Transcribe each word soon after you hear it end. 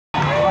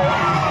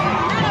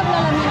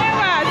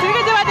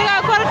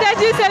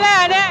c'est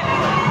là,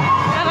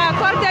 la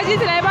cortège,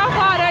 c'est là, il va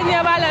faire un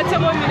yabala, c'est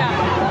bon,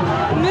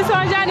 nous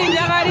sommes déjà en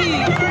Yagari,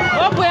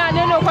 au point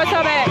de nos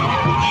Kosovo,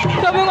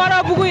 comme on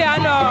a beaucoup de gens,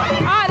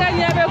 ah, il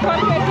y avait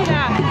cortège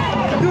là,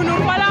 nous nous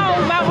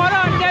parlons,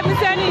 Maroron,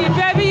 Demisani,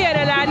 Baby,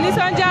 là, nous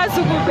sommes déjà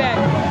sous couvert.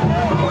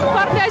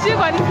 Cortège,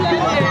 on est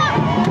plein.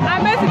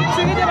 Avec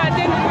Sidiki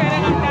Diabaté, nous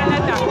faisons un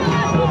canada.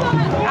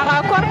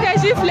 Alors,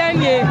 cortège,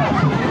 flingué.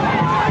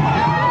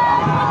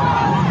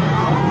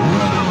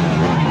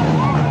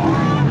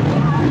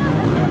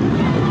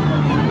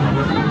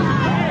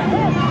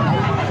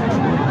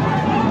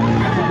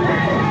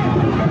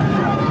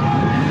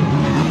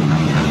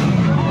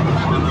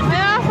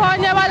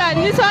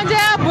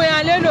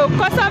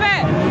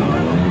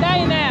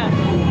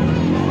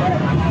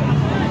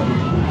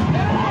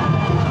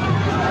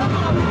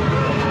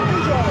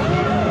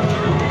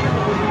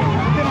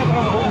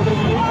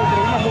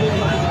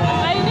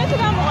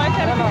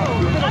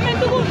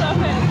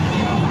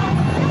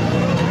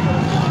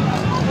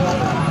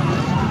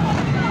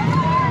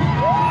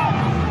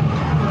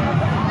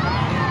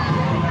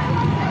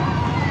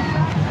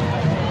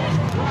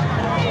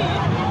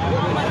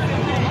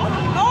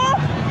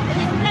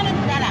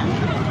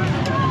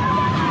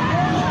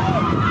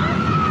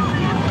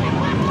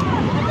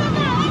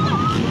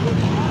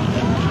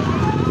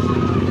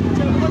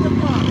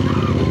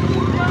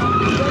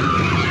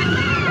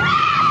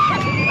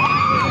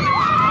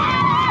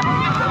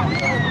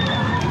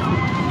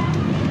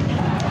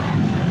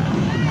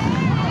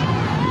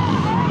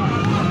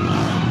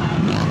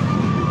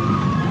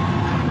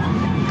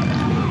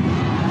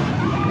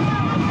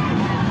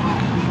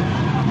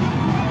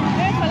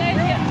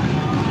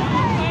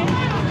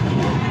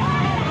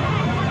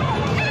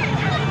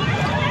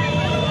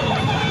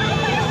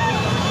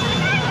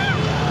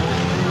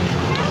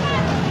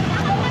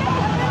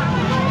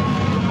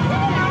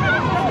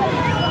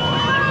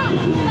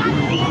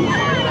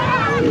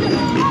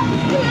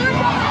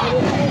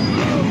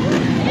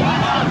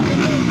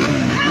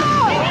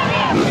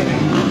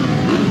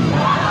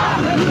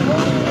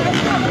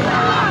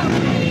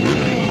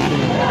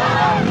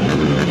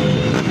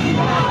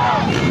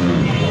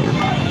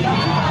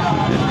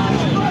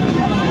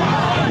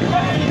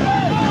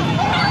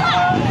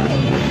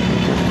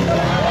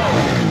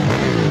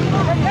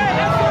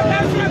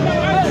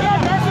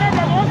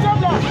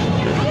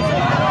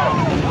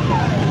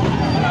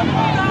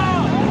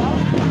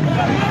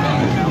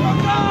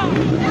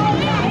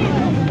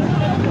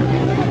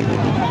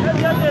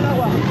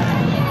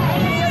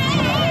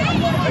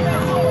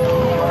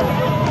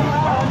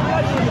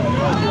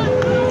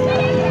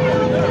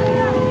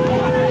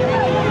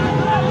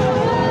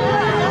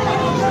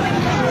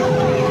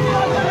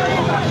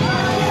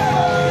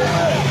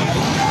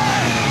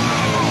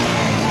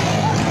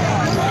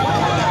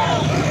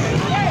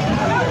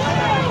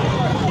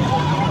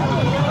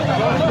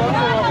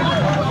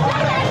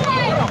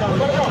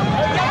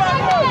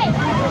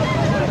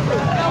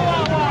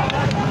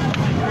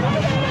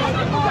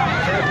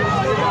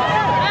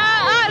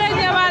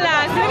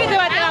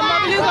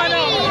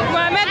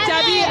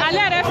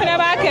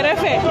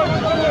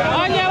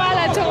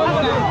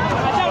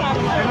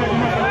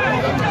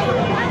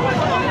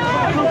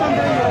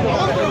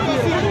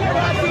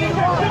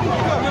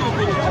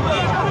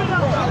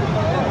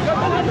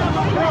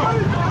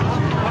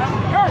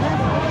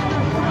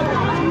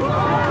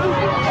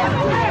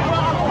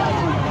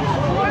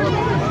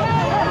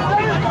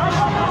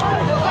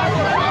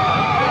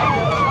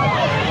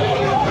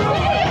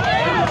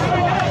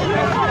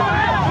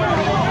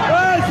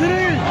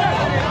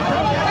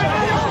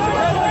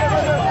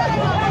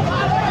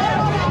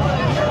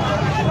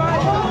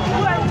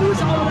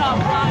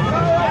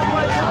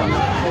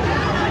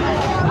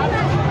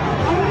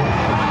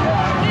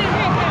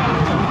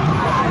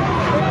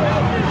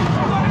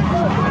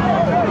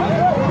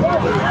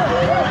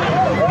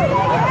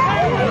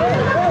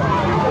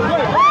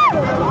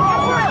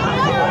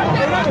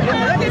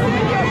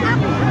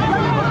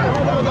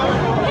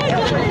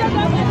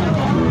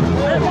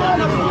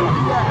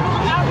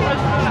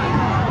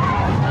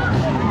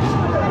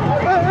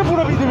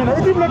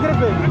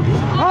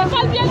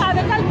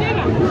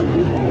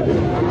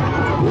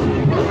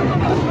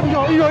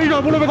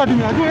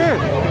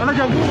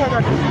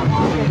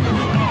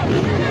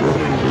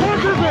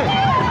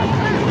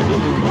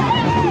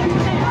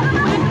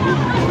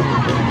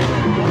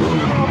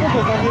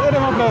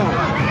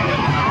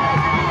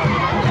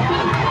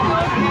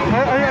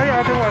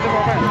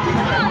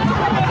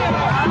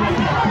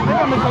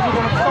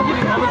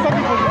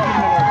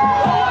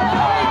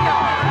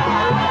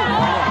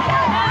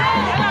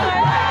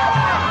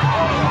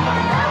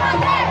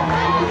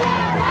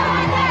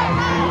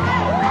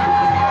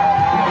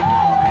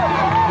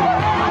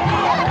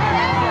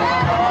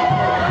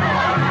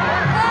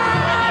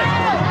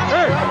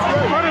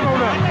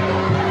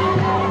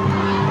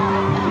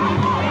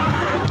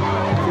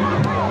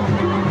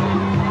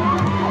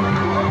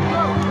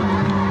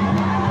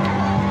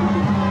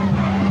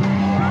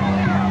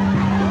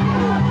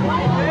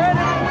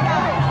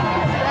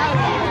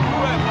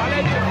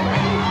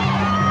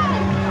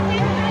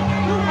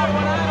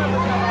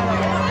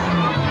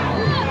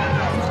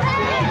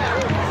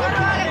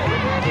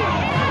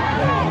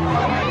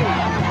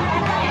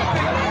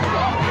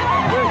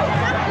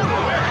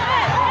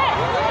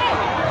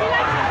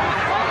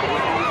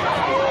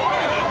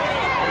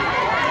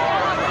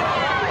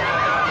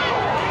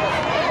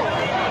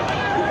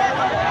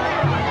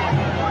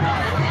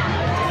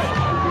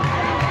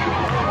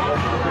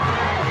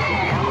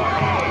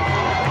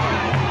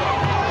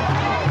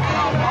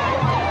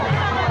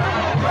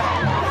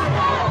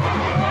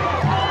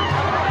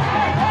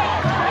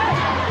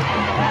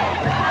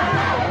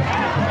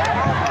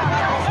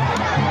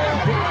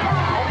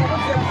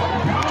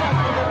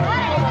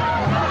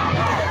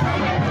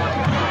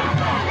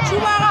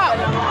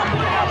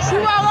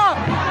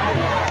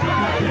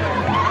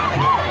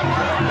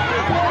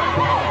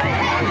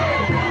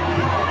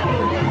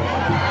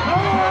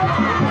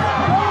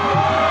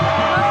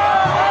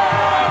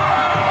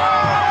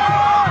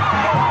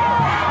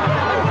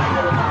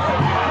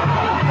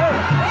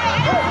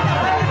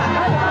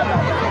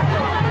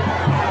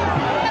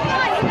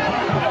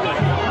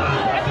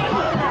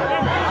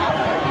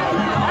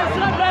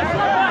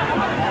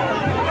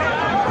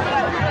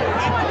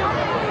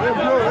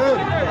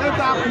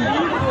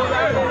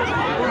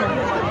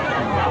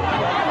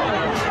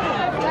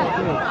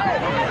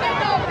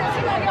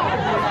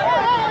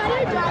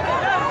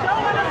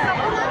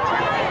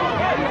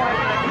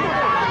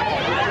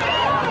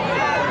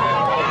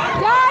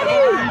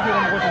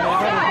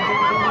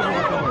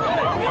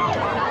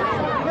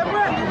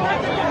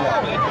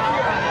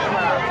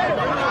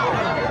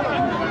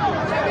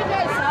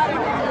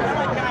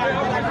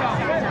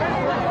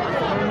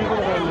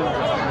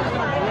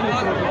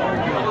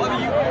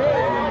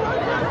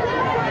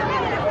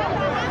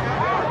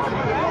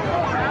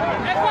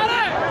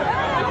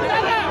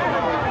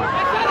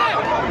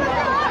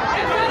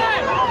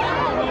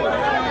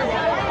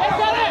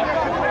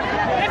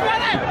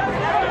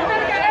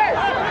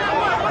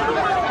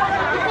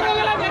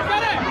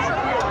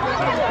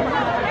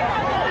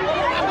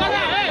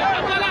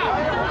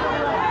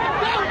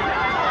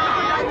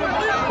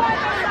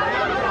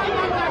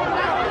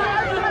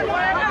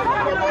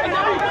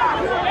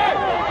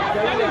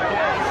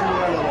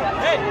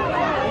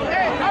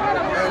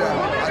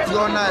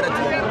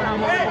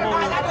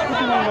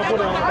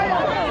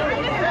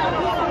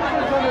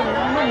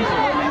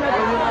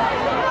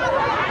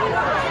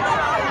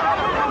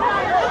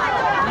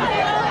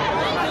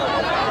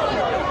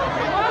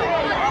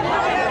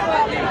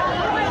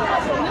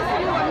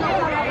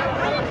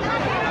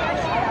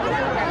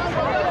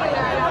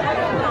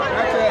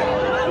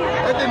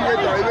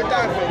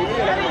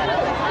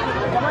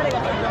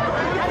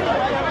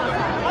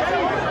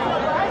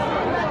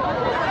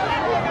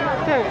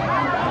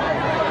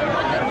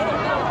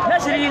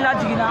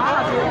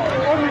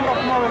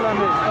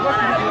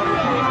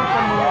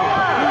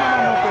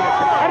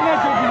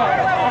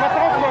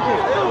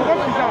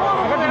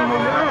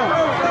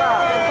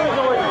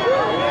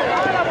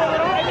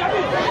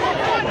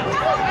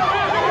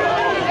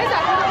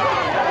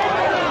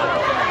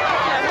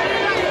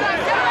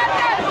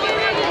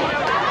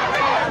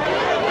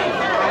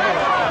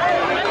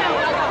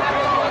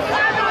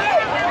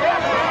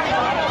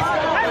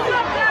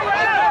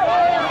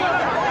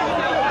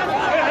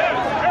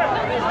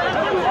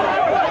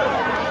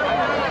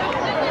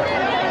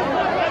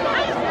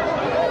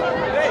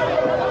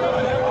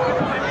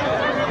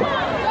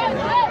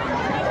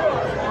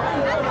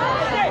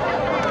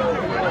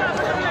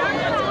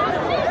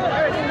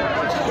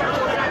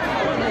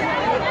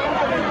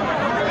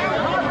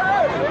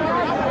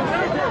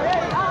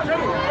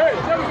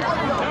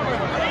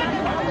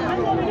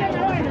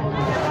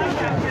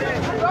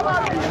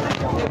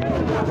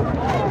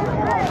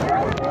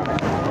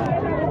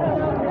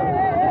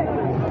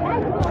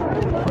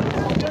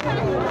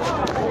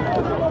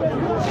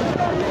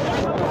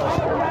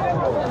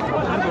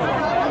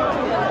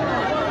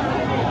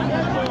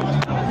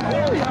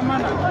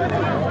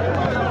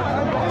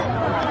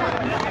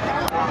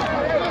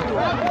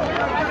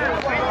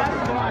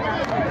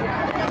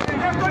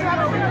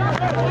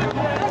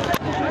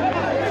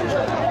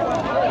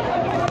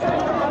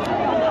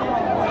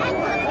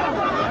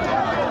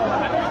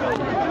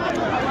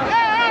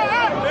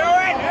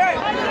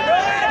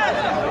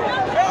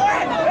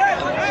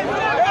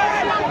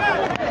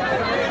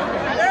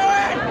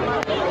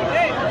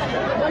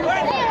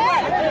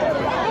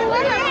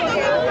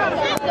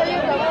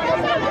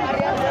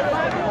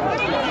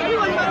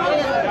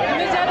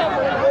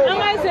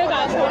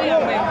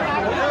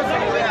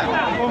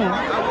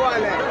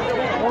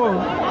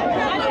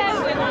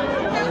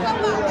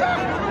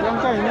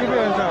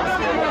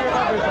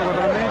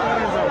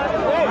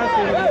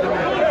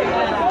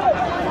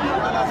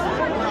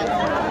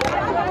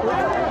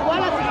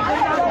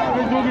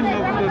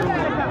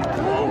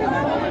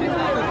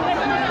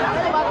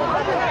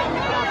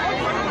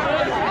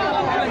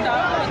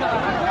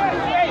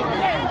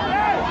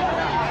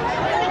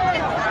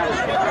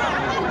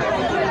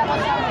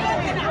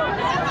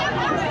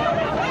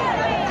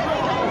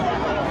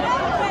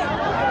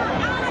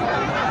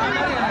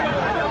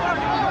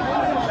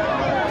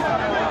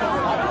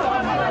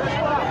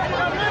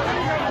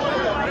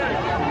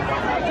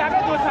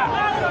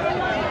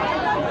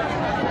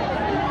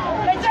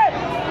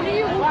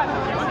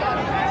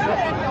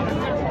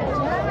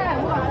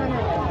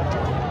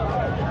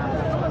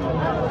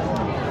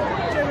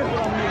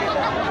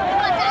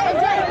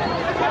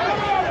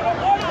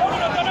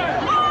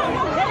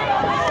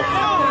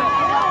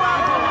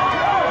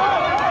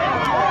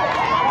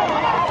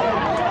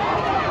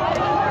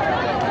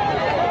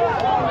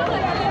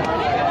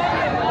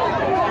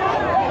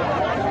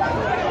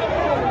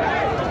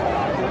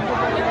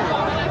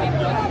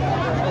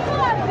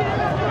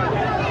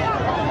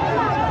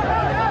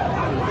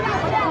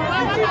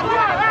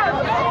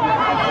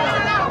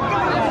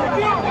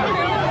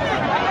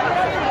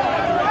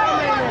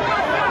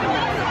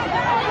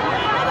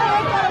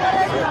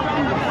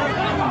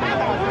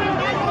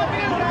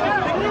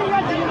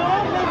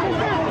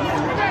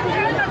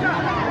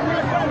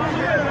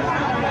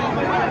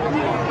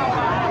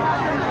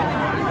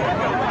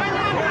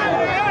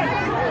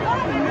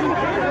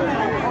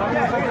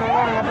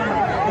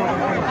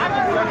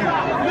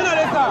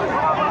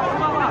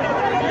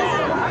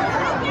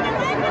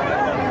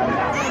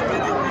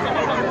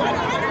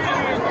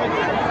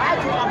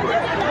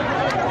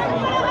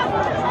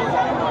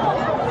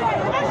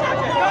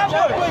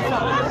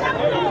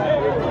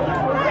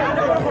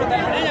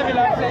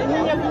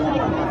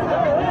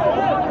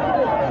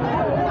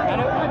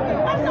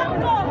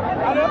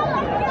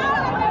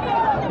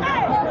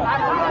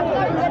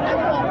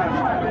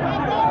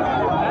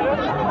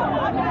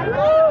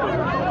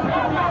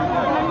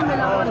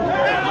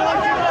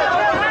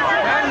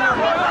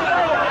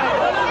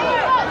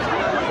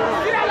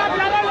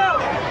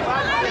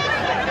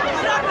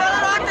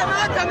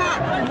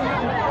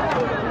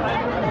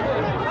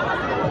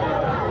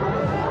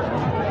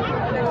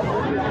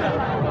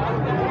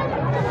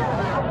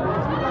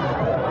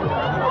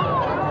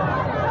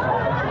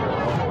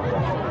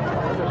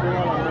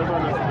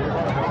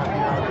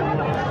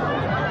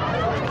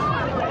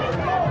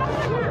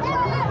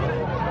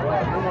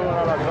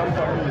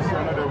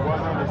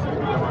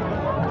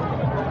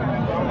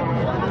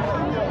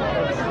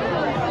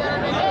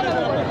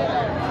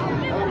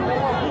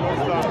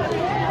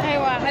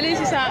 Ali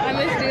sisan an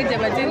bɛ Sidiki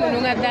Diabaté ninnu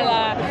ka da la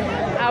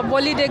a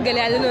bɔli de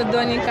gɛlɛyalen don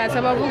dɔɔni ka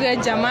sababu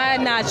kɛ jama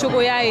n'a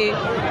cogoya ye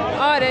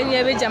aw yɛrɛ ɲɛ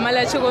bɛ jama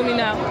la cogo min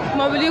na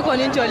mobili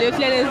kɔni jɔlen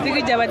filɛ nin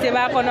Sidiki Diabaté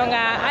b'a kɔnɔ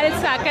nka hali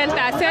sisan a kɛn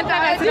ta sen ta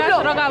ka sira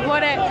sɔrɔ ka bɔ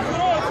dɛ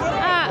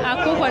a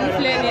ko kɔni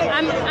filɛ nin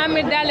an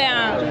bɛ da la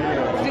yan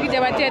Sidiki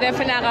Diabaté yɛrɛ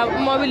fana a ka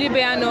mobili bɛ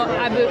yan nɔ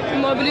a bɛ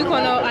mobili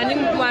kɔnɔ ani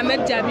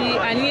Mohamed Jabi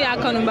ani a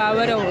kanuba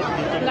wɛrɛw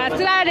nka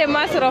sira de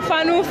ma sɔrɔ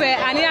faniw fɛ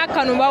ani a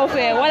kanubaw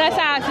fɛ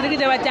walasa Sidiki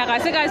Diabaté a ka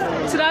se ka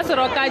sira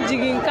sɔrɔ ka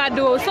jigin ka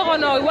don so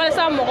kɔnɔ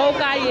walasa mɔgɔw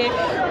k'a ye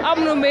aw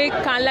minnu bɛ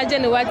k'an lajɛ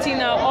nin waati in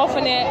na aw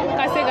fana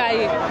ka se k'a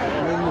ye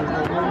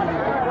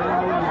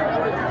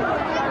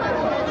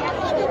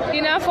i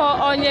n'a fɔ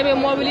aw ɲɛ bɛ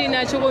mobili in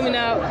na cogo min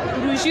na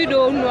rusi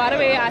don noir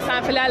bɛ a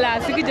sanfɛla la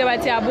Sidiki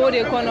Diabaté a b'o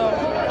de kɔnɔ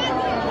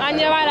an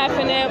ɲɛ b'a la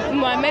fɛnɛ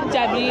Mohamed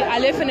Jabi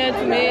ale fɛnɛ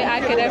tun bɛ a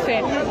kɛrɛfɛ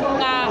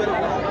nka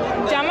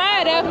jama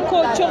yɛrɛ ko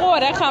cogo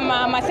yɛrɛ kama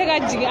a ma se ka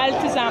jigin hali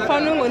sisan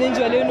faniw kɔni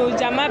jɔlen don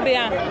jama bɛ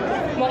yan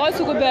mɔgɔ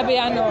sugu bɛɛ bɛ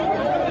yan nɔ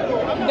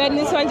bɛɛ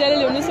nisɔndiyalen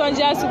don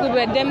nisɔndiya sugu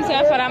bɛɛ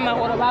denmisɛn fara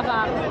maakɔrɔba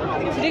kan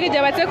Sidiki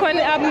Diabaté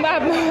kɔni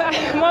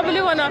mobili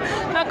kɔnɔ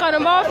a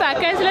kanubaw fɛ a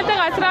kɛnsilen tɛ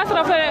ka sira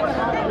sɔrɔ fɛnɛ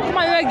komi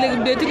an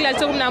bɛ biletigi la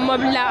cogo min na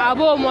mobili la a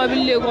b'o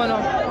mobili de kɔnɔ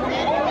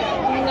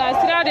nka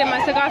sira de ma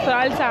se ka sɔrɔ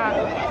halisa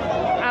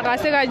a ka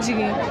se ka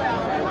jigin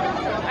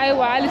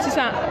ayiwa hali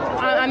sisan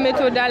an bɛ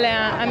to da la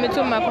yan an bɛ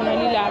to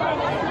makɔnɔli la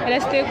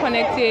restez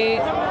connecté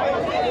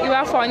i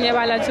b'a fɔ an ɲɛ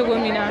b'a la cogo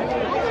min na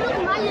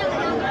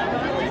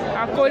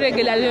a ko de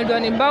gɛlɛyalen don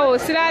dɔɔni bawo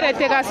sira yɛrɛ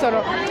tɛ ka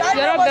sɔrɔ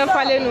yɔrɔ bɛɛ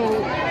falen don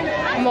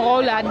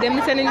mɔgɔw la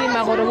denmisɛnnin ni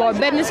maakɔrɔbaw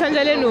bɛɛ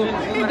nisɔndiyalen don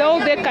dɔw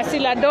bɛ kasi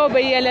la dɔw bɛ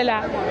yɛlɛ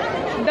la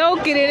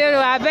dɔw kirilen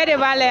don a bɛɛ de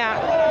b'a la yan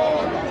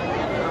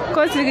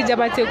ko Sidiki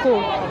Diabaté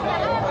ko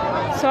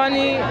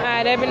sɔɔni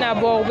a yɛrɛ bɛna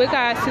bɔ u bɛ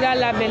ka sira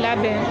labɛn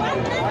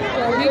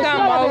u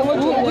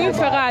bɛ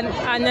fɛ ka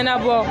a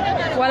ɲɛnabɔ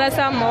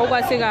walasa mɔgɔw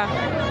ka se ka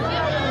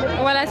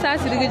walasa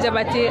Sidiki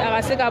Diabaté a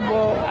ka se ka bɔ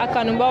a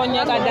kanubaw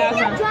ɲɛ ka d'a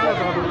kan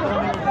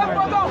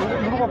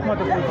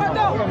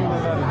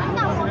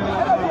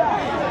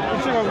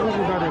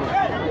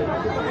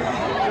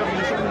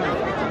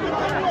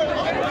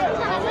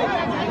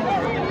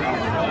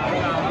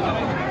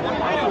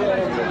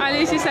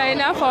hali sisan i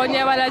n'a fɔ aw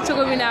ɲɛ b'a la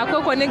cogo min na a ko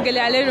kɔni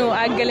gɛlɛyalen don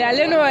a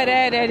gɛlɛyalen don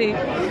yɛrɛ de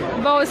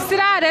bawo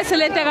sira yɛrɛ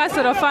selen tɛ ka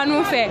sɔrɔ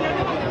faniw fɛ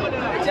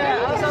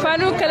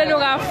faniw kɛlen don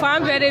ka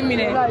fan bɛɛ de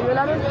minɛ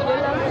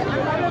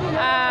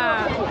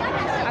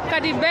a ka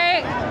di bɛɛ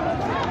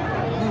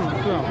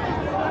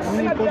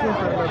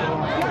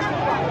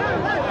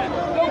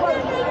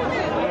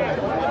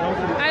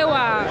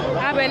ayiwa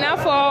a bɛ n'a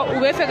fɔ u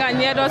bɛ fɛ ka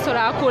ɲɛ dɔ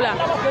sɔrɔ a ko la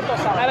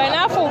a bɛ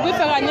n'a fɔ u bɛ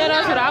fɛ ka ɲɛ dɔ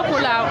sɔrɔ a ko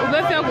la u bɛ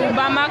fɛ k'u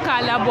banba k'a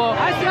labɔ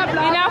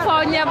i n'a fɔ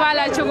aw ɲɛ b'a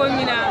la cogo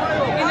min na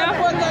i n'a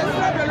fɔ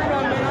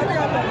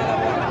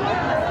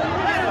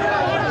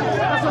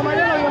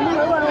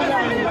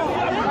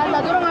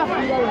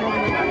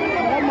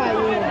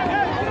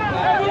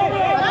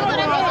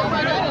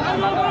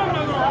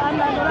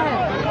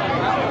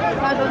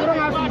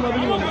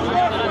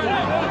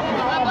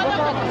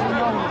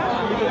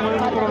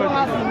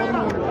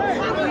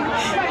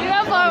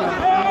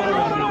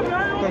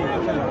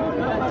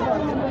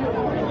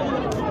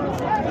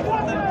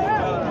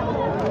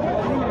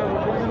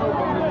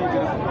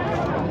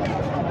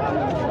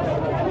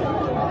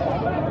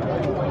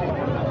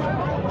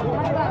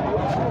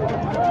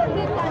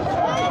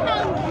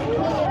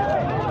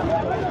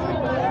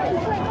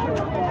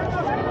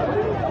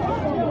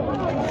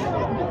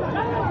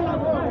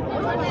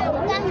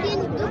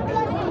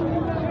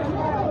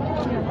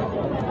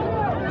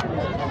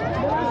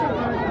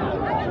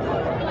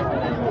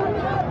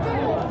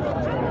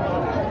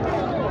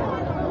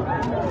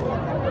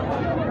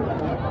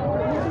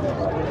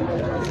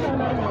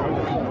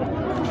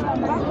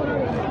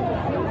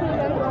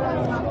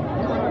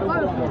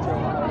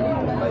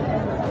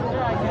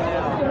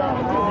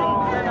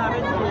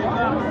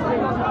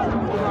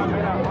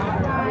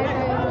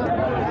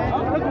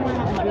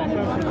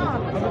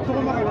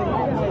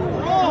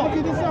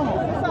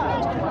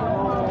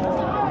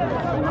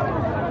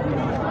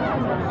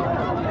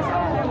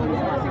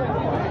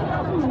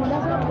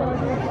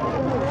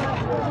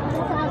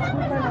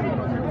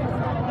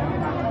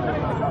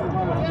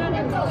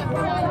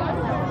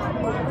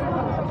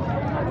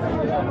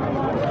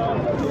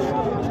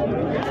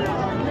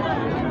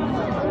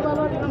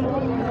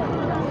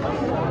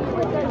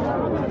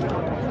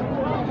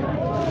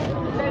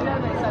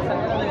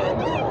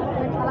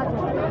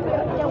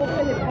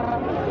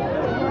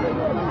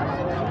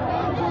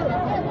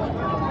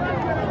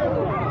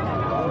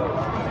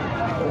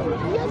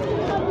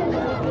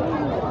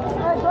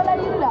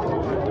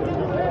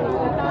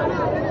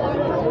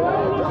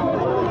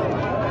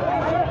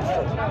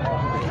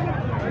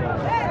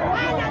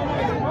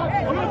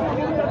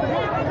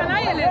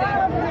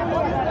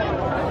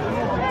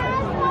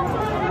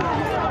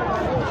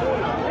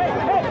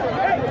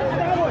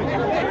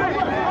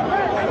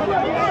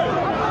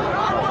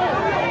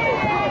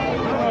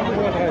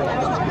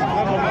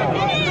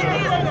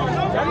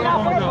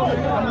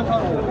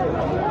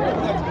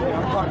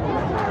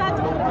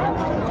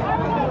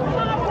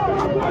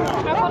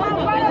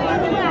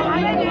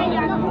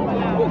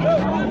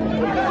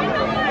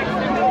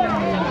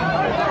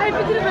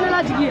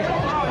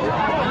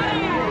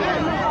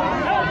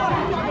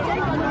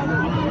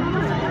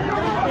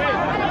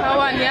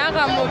ni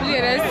aka mobili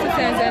reste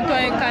sento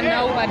en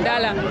kana u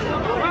badala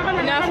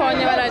ina fa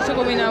onye bala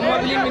choko mina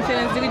mobili mi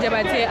fene Sidiki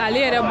Diabaté ale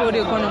yɛrɛ b'o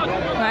de kɔnɔ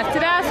nka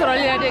sira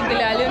sɔrɔli yɛrɛ de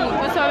gɛlɛyalen don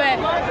kosɛbɛ.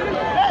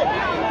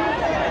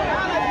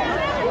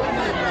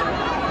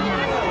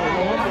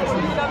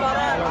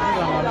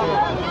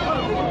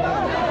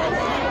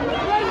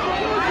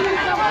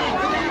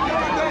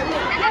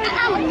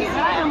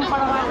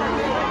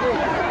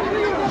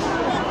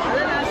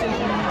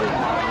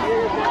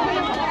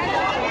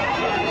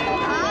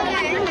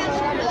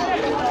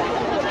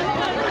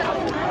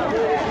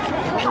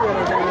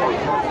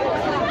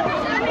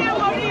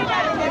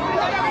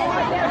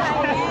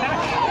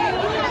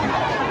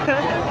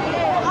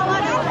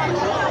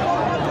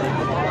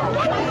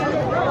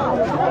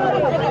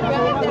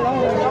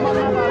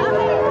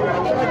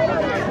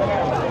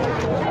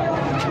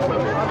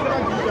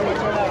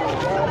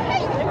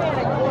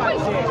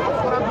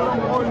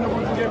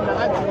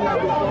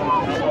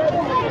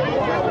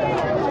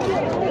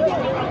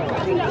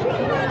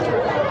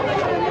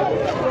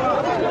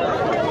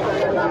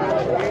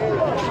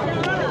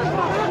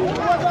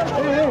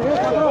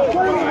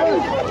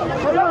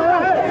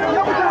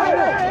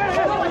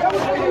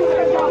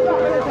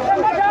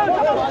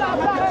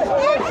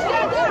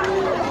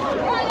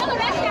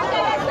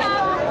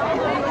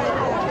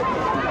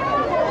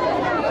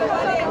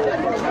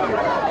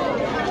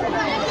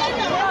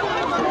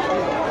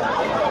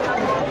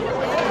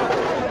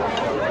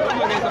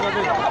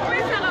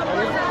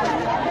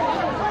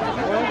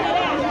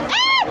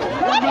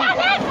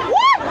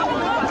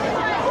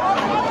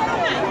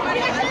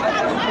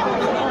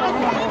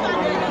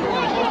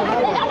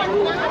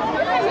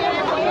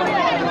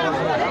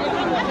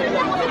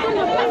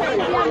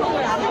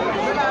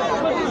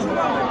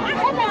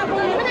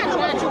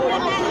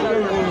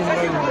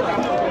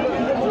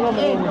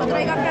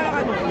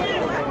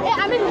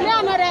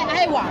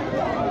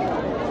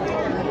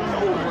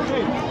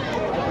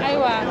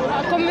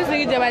 Comme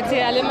Sidiki Diabaté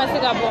ale ma se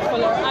ka bɔ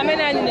fɔlɔ an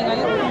bɛna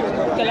ɲininkali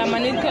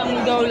kɛlɛmani tɛmu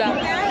dɔw la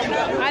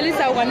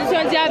halisa u ka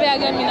nisɔndiya bɛ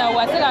hakɛ min na u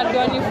ka se ka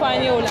dɔɔni fɔ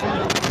an ye o la.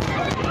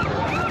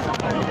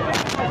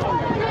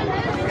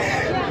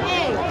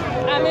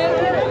 An bɛ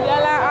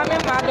yala an bɛ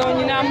maa dɔw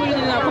ɲini an b'olu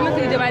ɲininka comme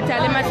Sidiki Diabaté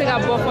ale ma se ka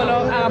bɔ fɔlɔ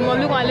a ka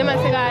mɔbili kɔnɔ ale ma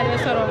se ka yɛrɛ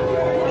sɔrɔ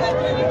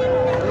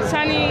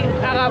sani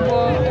a ka bɔ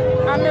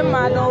an bɛ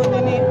maa dɔw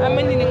ɲini an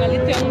bɛ ɲininkali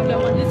tɛmu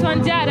dɔw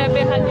nisɔndiya yɛrɛ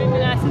bɛ hakɛ min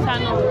na sisan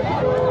nɔ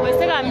u bɛ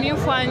se ka min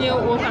fɔ an ye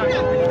o kan.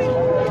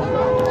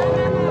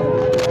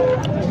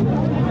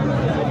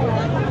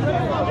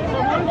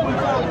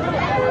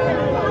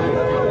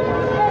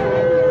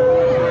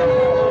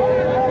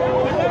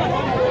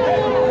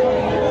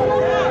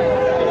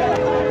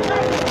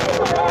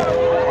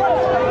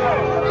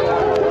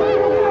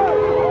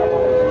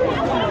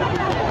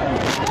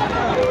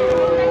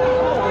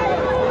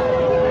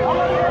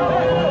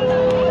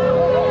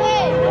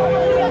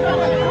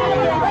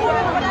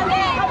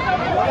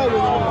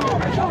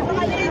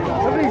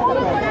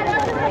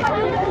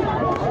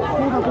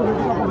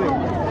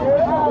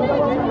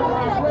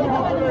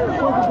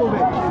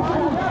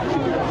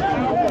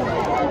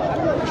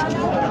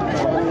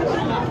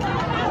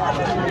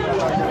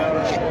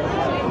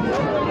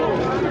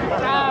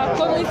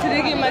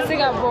 Sidiki ma se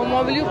ka bɔ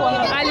mɔbili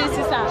kɔnɔ hali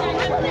sisan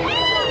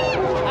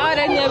aw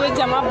yɛrɛ ɲɛ bɛ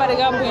jama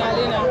barika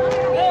bonyalen na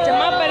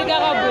jama barika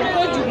ka bon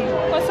kojugu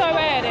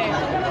kosɛbɛ yɛrɛ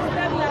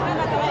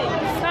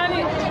sani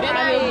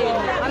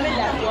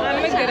an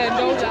bɛ gɛrɛ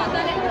dɔw la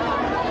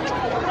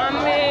an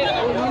bɛ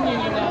olu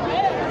ɲininka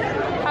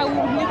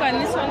n'u ka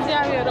nisɔndiya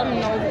bɛ yɔrɔ min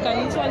na u ka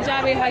nisɔndiya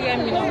bɛ hakɛ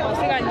min na u ka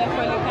se ka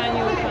ɲɛfɔli k'an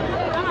ye o kan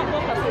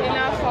i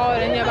n'a fɔ aw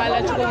yɛrɛ ɲɛ b'a la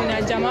cogo min na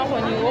jama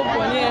kɔni o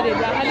bɔnni yɛrɛ de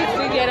bila hali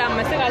Sidiki yɛrɛ a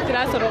ma se ka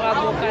sira sɔrɔ ka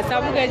bɔ ka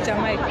sabu kɛ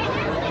jama ye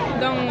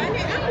donc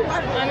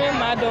an bɛ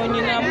maa dɔw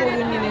ɲini an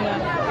b'olu ɲininka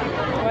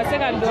u ka se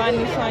ka dɔn an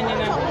nisɔn an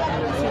ɲɛna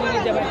Sidiki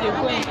Diabaté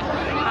ko in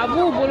a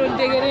b'u bolo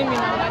degere min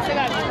na u ka se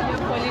ka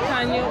ɲɛfɔli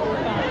k'an ye o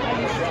kan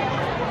hali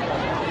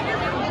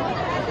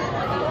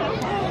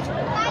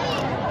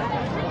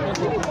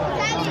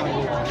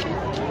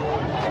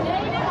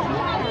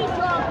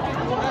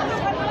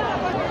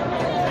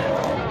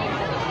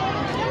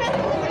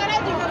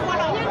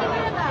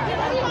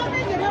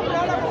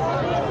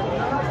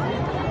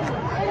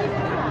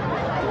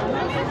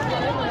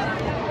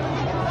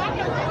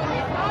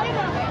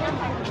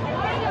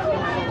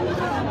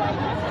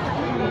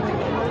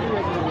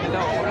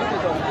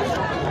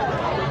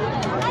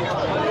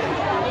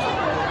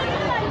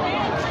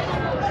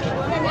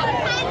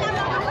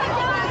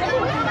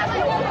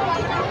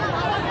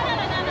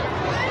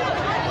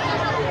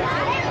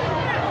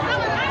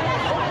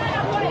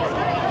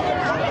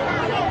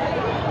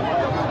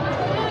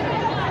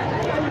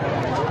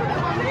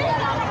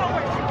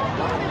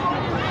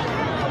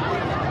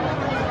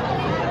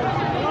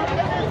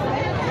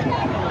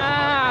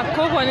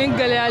kɔni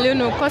gɛlɛyalen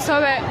don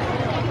kosɛbɛ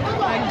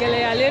a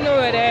gɛlɛyalen don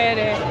yɛrɛ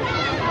yɛrɛ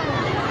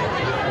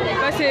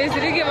parce que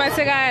Sidiki ma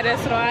se k'a yɛrɛ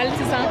sɔrɔ hali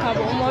sisan ka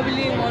bɔ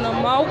mɔbili in kɔnɔ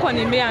maaw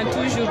kɔni bɛ yan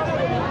toujours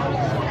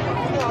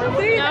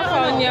i n'a fɔ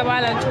aw ɲɛ b'a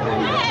la cogo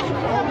min.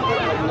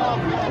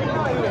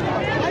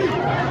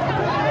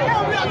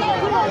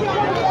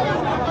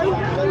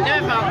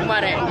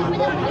 mare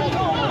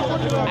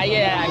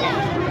aye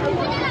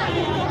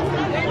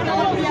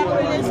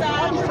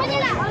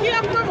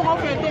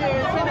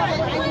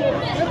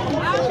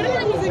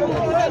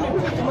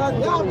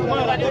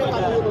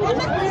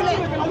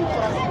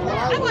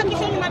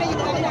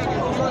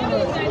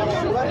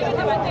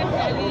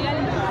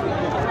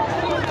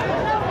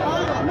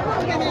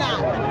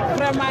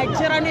vraiment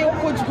jarane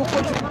kojugu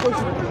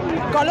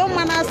kalo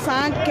mana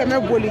san kɛmɛ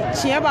boli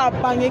tiɲɛ b'a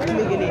bange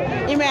tile kelen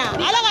i mɛ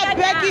ala ka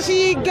bɛɛ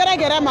kisi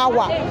gɛrɛgɛrɛ ma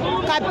wa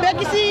ka bɛɛ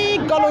kisi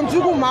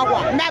galonjugu ma wa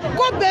mais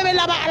ko bɛɛ bɛ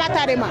laban ala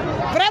ta de ma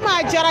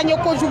vraiment diyara n ye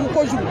kojugu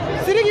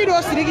Sidiki do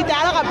Sidiki tɛ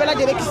ala ka bɛɛ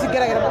lajɛlen kisi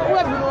gɛrɛgɛrɛ ma ko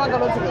bɛ bi ma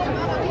galonjugu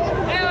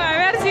ayiwa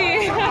merci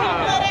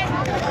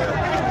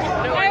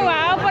ayiwa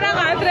aw bɔra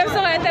ka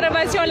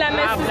intervention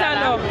lamɛn sisan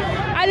nɔ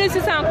hali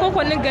sisan ko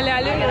kɔni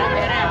gɛlɛyalen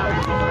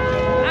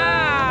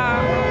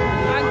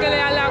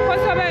gɛlɛyala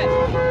kosɛbɛ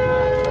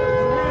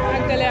a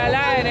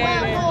gɛlɛyala yɛrɛ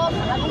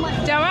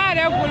jama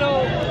yɛrɛ bolo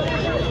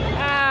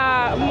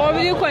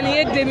mobili kɔni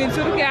ye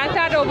demi-tour kɛ an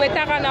t'a dɔn u bɛ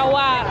taa ka na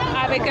wa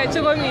a bɛ kɛ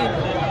cogo min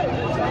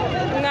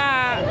nka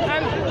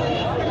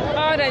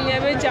aw yɛrɛ ɲɛ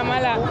bɛ jama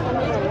la